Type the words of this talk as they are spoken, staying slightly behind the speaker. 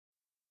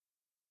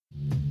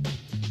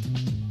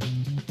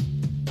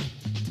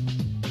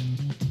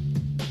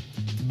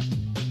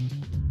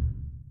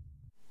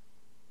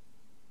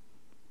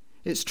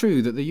It's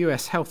true that the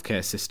US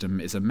healthcare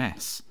system is a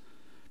mess,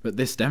 but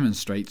this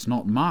demonstrates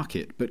not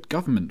market but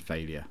government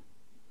failure.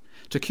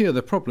 To cure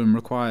the problem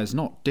requires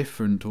not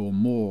different or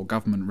more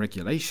government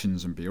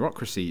regulations and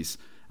bureaucracies,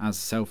 as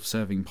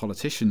self-serving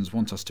politicians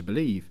want us to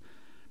believe,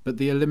 but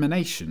the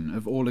elimination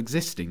of all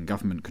existing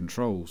government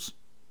controls.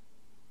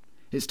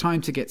 It's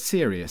time to get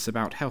serious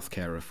about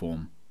healthcare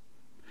reform.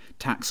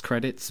 Tax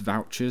credits,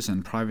 vouchers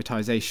and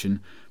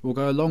privatisation will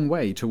go a long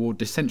way toward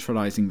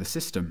decentralising the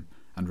system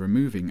and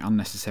removing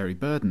unnecessary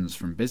burdens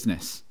from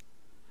business.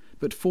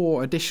 But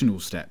 4 additional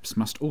steps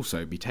must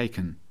also be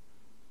taken.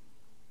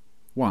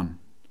 1.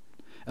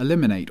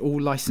 Eliminate all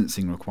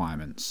licensing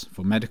requirements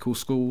for medical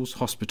schools,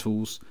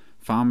 hospitals,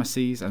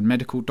 pharmacies and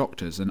medical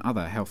doctors and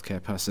other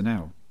healthcare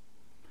personnel.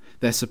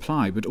 Their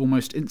supply would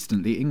almost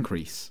instantly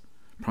increase,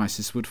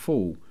 prices would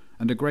fall,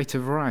 and a greater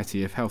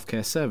variety of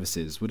healthcare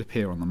services would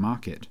appear on the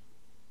market.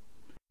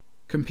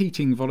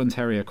 Competing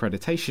voluntary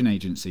accreditation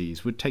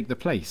agencies would take the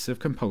place of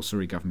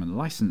compulsory government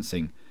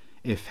licensing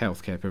if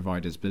healthcare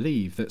providers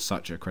believe that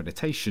such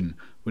accreditation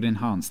would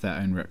enhance their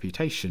own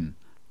reputation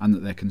and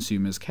that their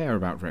consumers care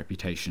about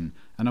reputation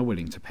and are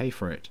willing to pay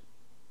for it.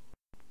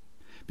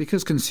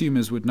 Because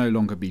consumers would no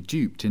longer be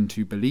duped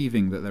into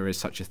believing that there is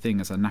such a thing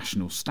as a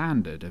national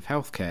standard of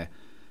healthcare,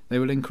 they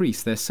will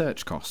increase their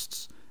search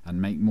costs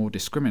and make more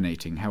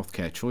discriminating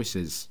healthcare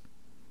choices.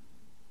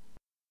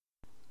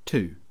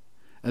 2.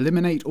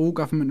 Eliminate all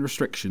government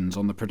restrictions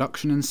on the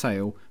production and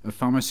sale of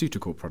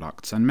pharmaceutical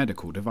products and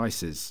medical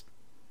devices.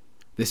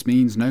 This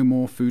means no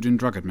more Food and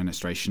Drug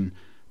Administration,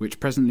 which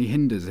presently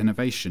hinders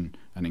innovation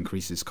and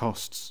increases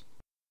costs.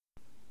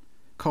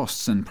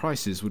 Costs and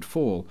prices would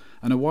fall,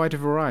 and a wider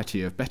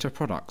variety of better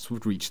products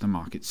would reach the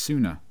market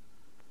sooner.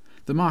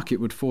 The market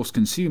would force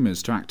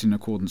consumers to act in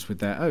accordance with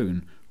their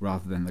own,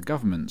 rather than the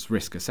government's,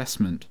 risk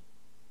assessment.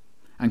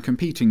 And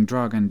competing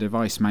drug and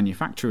device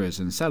manufacturers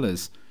and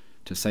sellers,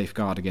 to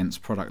safeguard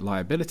against product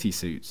liability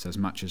suits as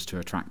much as to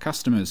attract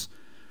customers,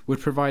 would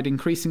provide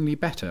increasingly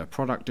better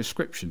product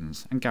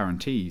descriptions and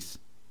guarantees.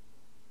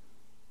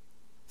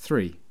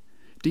 3.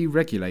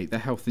 Deregulate the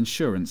health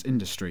insurance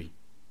industry.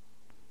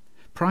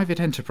 Private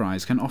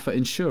enterprise can offer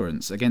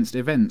insurance against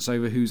events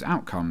over whose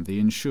outcome the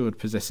insured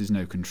possesses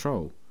no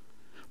control.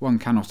 One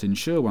cannot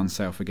insure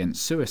oneself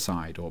against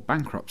suicide or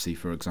bankruptcy,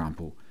 for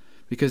example,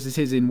 because it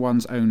is in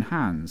one's own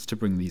hands to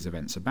bring these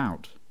events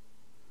about.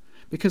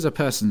 Because a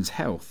person's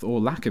health, or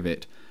lack of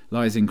it,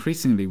 lies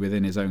increasingly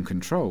within his own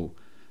control,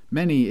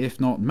 many, if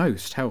not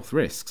most, health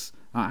risks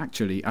are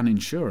actually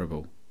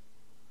uninsurable.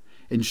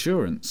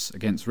 Insurance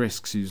against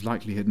risks whose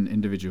likelihood an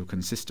individual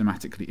can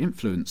systematically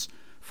influence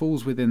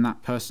falls within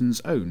that person's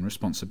own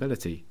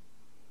responsibility.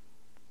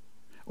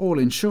 All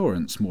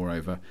insurance,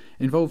 moreover,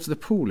 involves the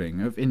pooling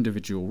of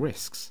individual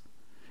risks.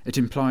 It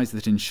implies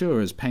that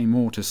insurers pay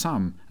more to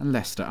some and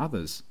less to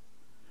others.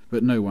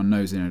 But no one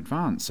knows in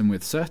advance and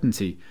with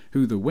certainty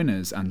who the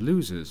winners and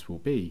losers will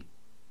be.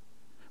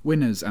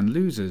 Winners and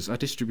losers are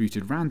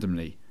distributed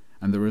randomly,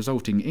 and the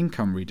resulting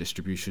income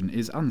redistribution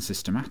is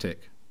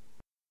unsystematic.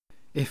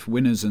 If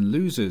winners and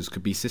losers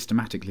could be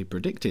systematically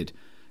predicted,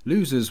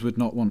 losers would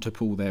not want to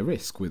pool their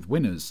risk with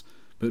winners,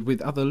 but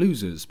with other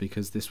losers,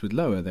 because this would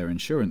lower their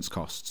insurance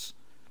costs.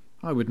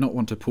 I would not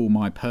want to pool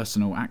my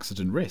personal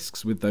accident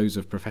risks with those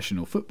of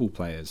professional football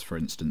players, for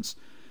instance,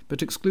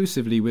 but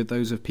exclusively with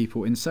those of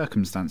people in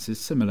circumstances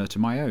similar to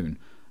my own,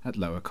 at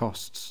lower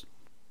costs.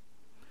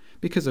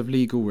 Because of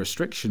legal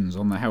restrictions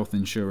on the health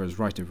insurer's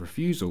right of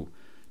refusal,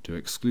 to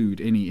exclude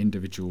any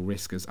individual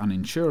risk as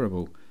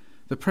uninsurable,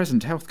 the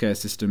present healthcare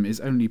system is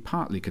only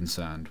partly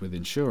concerned with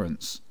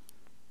insurance.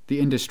 The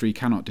industry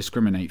cannot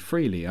discriminate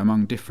freely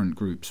among different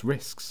groups'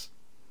 risks.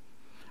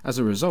 As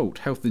a result,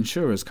 health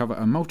insurers cover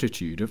a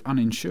multitude of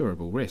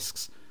uninsurable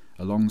risks,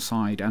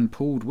 alongside and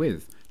pooled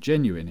with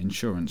genuine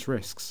insurance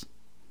risks.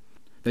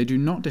 They do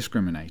not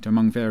discriminate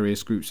among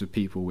various groups of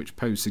people which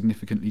pose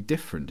significantly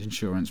different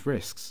insurance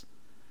risks.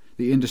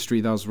 The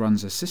industry thus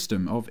runs a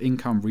system of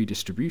income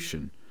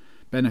redistribution,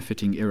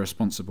 benefiting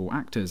irresponsible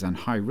actors and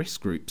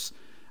high-risk groups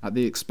at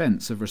the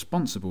expense of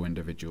responsible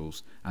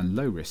individuals and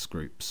low-risk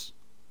groups.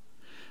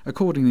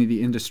 Accordingly,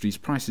 the industry's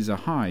prices are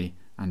high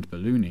and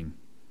ballooning.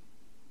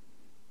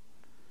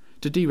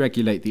 To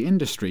deregulate the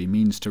industry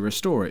means to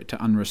restore it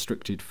to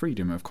unrestricted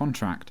freedom of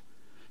contract,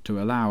 to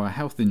allow a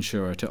health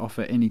insurer to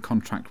offer any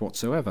contract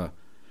whatsoever,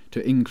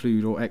 to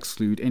include or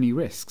exclude any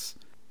risks,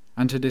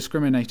 and to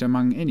discriminate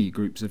among any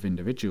groups of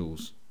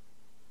individuals.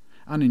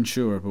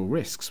 Uninsurable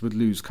risks would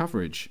lose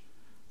coverage,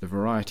 the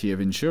variety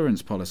of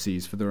insurance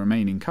policies for the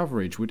remaining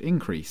coverage would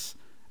increase,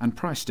 and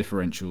price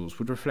differentials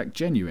would reflect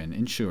genuine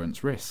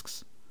insurance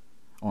risks.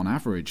 On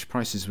average,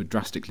 prices would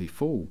drastically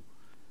fall,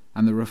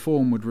 and the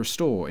reform would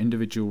restore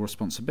individual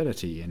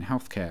responsibility in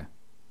healthcare.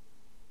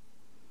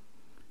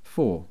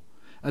 4.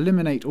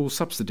 Eliminate all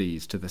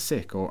subsidies to the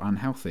sick or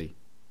unhealthy.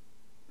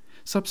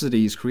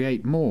 Subsidies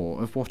create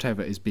more of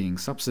whatever is being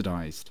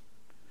subsidized.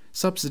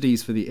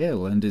 Subsidies for the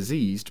ill and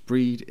diseased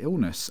breed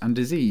illness and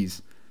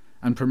disease,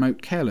 and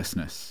promote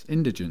carelessness,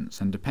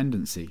 indigence and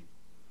dependency.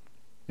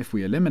 If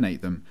we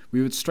eliminate them,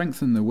 we would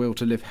strengthen the will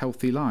to live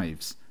healthy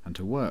lives and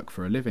to work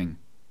for a living.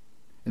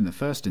 In the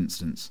first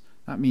instance,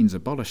 that means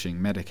abolishing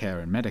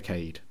Medicare and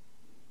Medicaid.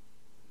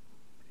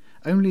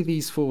 Only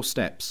these 4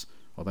 steps,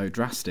 although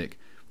drastic,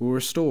 will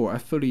restore a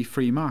fully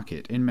free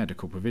market in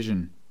medical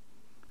provision.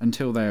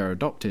 Until they are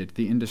adopted,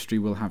 the industry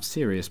will have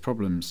serious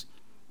problems,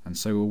 and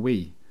so will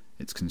we,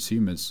 its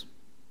consumers.